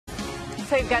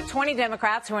So you've got 20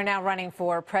 Democrats who are now running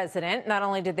for president. Not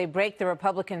only did they break the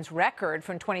Republicans' record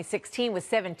from 2016 with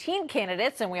 17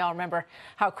 candidates, and we all remember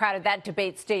how crowded that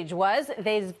debate stage was,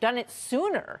 they've done it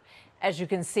sooner, as you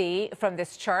can see from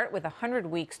this chart, with 100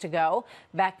 weeks to go.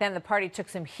 Back then, the party took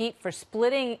some heat for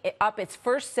splitting up its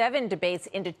first 7 debates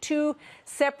into 2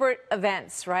 separate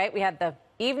events, right? We had the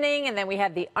evening and then we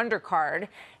had the undercard.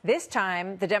 This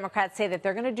time, the Democrats say that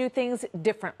they're going to do things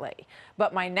differently.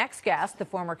 But my next guest, the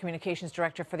former communications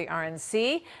director for the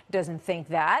RNC, doesn't think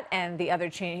that, and the other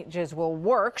changes will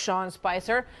work. Sean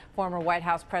Spicer, former White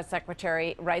House press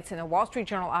secretary, writes in the Wall Street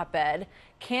Journal op-ed,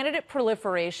 candidate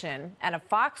proliferation and a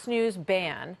Fox News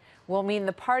ban will mean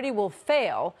the party will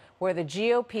fail where the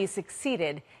GOP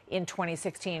succeeded in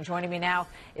 2016. Joining me now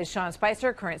is Sean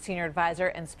Spicer, current senior advisor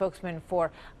and spokesman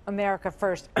for America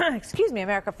First,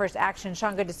 America First Action.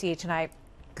 Sean, good to see you tonight.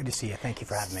 Good to see you. Thank you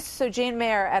for having me. So Jane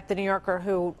Mayer at The New Yorker,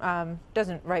 who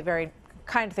doesn't write very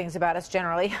kind things about us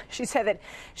generally, she said that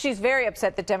she's very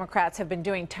upset that Democrats have been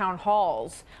doing town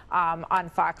halls on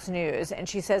Fox News, and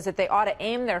she says that they ought to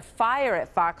aim their fire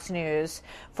at Fox News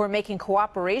for making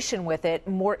cooperation with it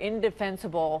more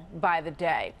indefensible by the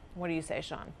day. What do you say,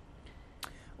 Sean?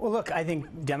 Well, look, I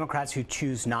think Democrats who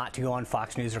choose not to go on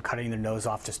Fox News are cutting their nose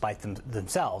off to spite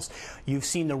themselves. You've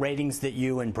seen the ratings that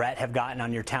you and Brett have gotten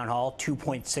on your town hall,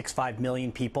 2.65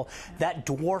 million people. That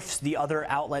dwarfs the other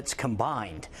outlets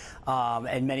combined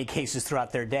in many cases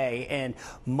throughout their day. And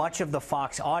much of the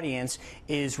Fox audience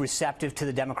is receptive to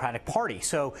the Democratic Party.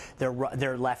 So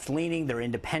they're left-leaning, they're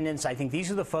independents. I think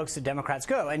these are the folks that Democrats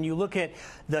go. And you look at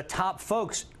the top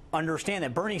folks, understand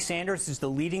that Bernie Sanders is the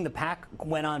leading the pack,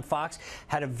 went on Fox,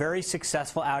 had a very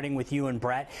successful outing with you and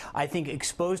Brett. I think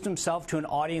exposed himself to an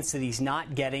audience that he's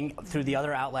not getting through the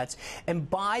other outlets. And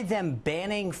by them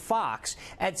banning Fox,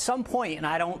 at some point, and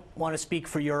I don't want to speak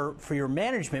for your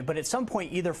management, but at some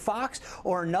point, either Fox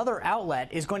or another outlet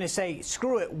is going to say,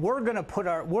 screw it, we're going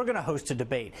to host a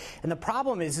debate. And the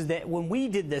problem is that when we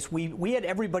did this, we had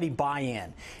everybody buy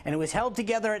in. And it was held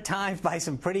together at times by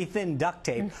some pretty thin duct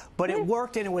tape, but it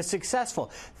worked and it was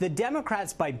successful. The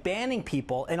Democrats, by banning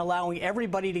people and allowing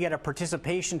everybody to get a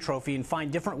participation trophy and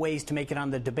find different ways to make it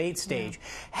on the debate stage,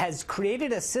 has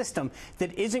created a system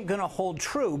that isn't going to hold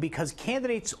true, because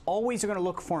candidates always are going to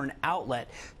look for an outlet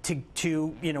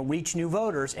to reach new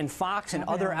voters, and Fox and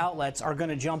other outlets are going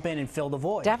to jump in and fill the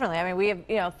void. Definitely. I mean,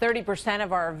 we have 30%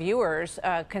 of our viewers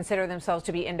consider themselves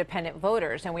to be independent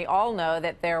voters, and we all know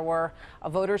that there were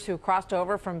voters who crossed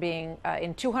over from being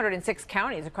in 206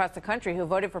 counties across the country who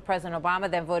voted for President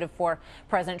Obama, then voted for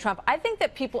President Trump. I think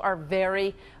that people are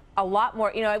a lot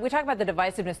more, we talk about the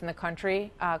divisiveness in the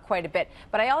country quite a bit,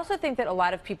 but I also think that a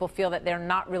lot of people feel that they're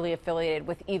not really affiliated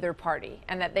with either party,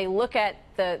 and that they look at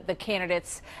the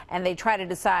candidates and they try to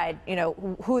decide,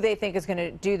 who they think is going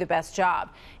to do the best job.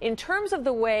 In terms of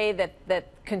the way that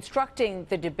constructing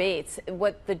the debates,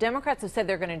 what the Democrats have said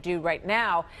they're going to do right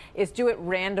now is do it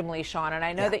randomly, Sean. And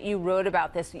I know that you wrote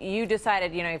about this. You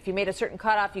decided, if you made a certain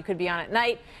cutoff, you could be on at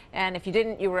night, and if you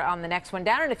didn't, you were on the next one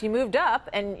down. And if you moved up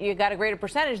and you got a greater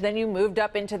percentage, then you moved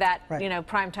up into that,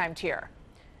 primetime tier.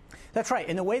 That's right.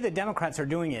 And the way the Democrats are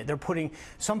doing it, they're putting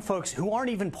some folks who aren't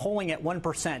even polling at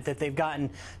 1%, that they've gotten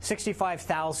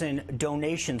 65,000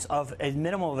 donations of a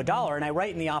minimum of $1. And I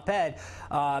write in the op-ed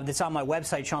that's on my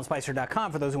website,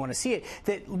 SeanSpicer.com, for those who want to see it,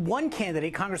 that one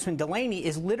candidate, Congressman Delaney,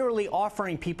 is literally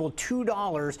offering people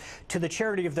 $2 to the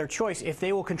charity of their choice if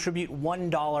they will contribute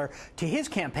 $1 to his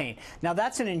campaign. Now,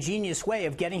 that's an ingenious way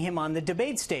of getting him on the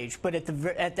debate stage. But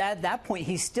at that point,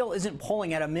 he still isn't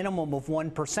polling at a minimum of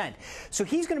 1%. So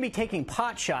he's going to be taking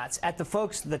pot shots at the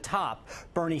folks at the top,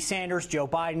 Bernie Sanders, Joe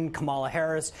Biden, Kamala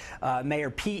Harris,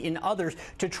 Mayor Pete, and others,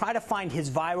 to try to find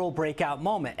his viral breakout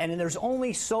moment. And there's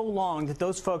only so long that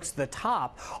those folks at the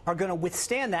top are going to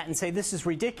withstand that and say, this is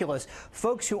ridiculous.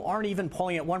 Folks who aren't even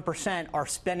polling at 1% are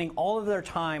spending all of their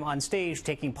time on stage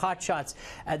taking pot shots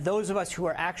at those of us who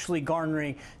are actually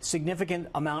garnering significant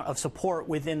amount of support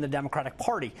within the Democratic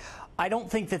Party. I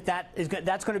don't think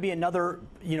that's going to be another,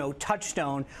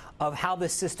 touchstone of how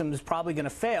this system is probably going to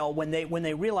fail when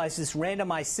they realize this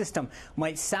randomized system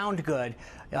might sound good,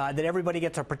 that everybody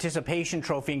gets a participation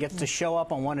trophy and gets to show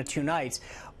up on 1 or 2 nights.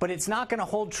 But it's not going to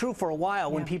hold true for a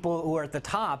while when people who are at the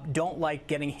top don't like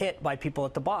getting hit by people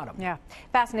at the bottom. Yeah,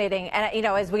 fascinating. And,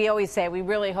 as we always say, we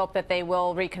really hope that they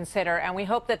will reconsider. And we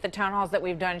hope that the town halls that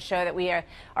we've done show that we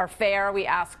are fair. We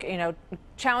ask,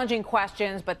 challenging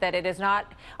questions, but that it is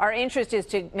not, our interest is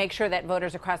to make sure that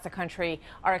voters across the country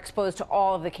are exposed to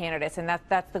all of the candidates. And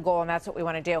that's the goal, and that's what we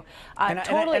want to do. And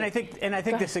I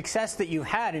think the success that you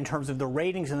had in terms of the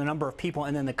ratings ratings and the number of people,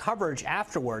 and then the coverage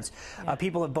afterwards.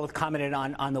 People have both commented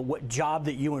on the job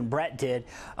that you and Brett did,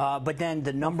 but then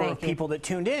the number of people that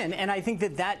tuned in. And I think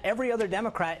that every other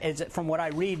Democrat, is, from what I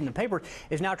read in the paper,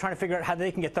 is now trying to figure out how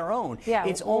they can get their own. Yeah,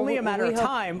 it's only a matter of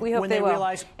time when they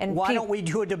realize, why don't we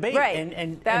do a debate? Right.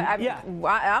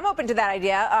 I'm open to that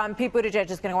idea. Pete Buttigieg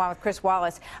is going to go on with Chris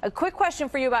Wallace. A quick question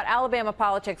for you about Alabama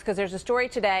politics, because there's a story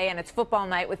today, and it's football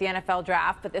night with the NFL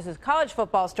draft, but this is college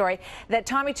football story, that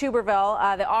Tommy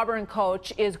Tuberville, the Auburn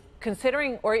coach, is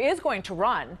considering or is going to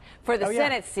run for the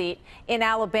Senate seat in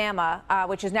Alabama,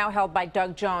 which is now held by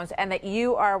Doug Jones, and that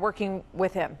you are working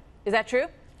with him. Is that true?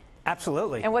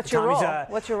 Absolutely. And what's your role?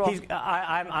 What's your role?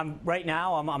 I'm right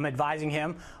now. I'm advising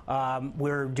him.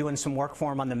 We're doing some work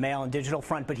for him on the mail and digital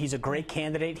front, but he's a great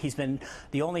candidate. He's been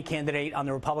the only candidate on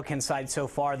the Republican side so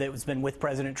far that has been with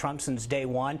President Trump since day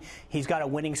one. He's got a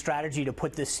winning strategy to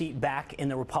put this seat back in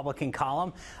the Republican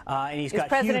column, and he's got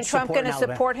President huge Trump support going to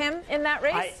support him in that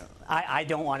race? I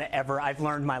don't want to ever. I've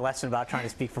learned my lesson about trying to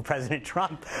speak for President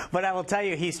Trump, but I will tell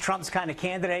you, he's Trump's kind of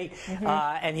candidate,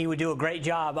 and he would do a great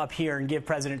job up here and give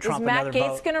President Trump another vote. Is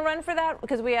Matt Gaetz going to run for that?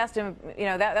 Because we asked him,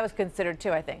 that was considered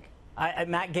too, I think.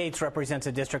 Matt Gaetz represents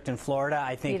a district in Florida.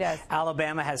 I think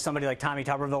Alabama has somebody like Tommy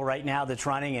Tuberville right now that's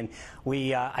running, and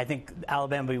I think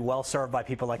Alabama will be well served by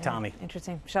people like Tommy.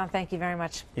 Interesting. Sean, thank you very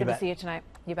much. Good to see you tonight.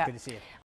 You bet. Good to see you.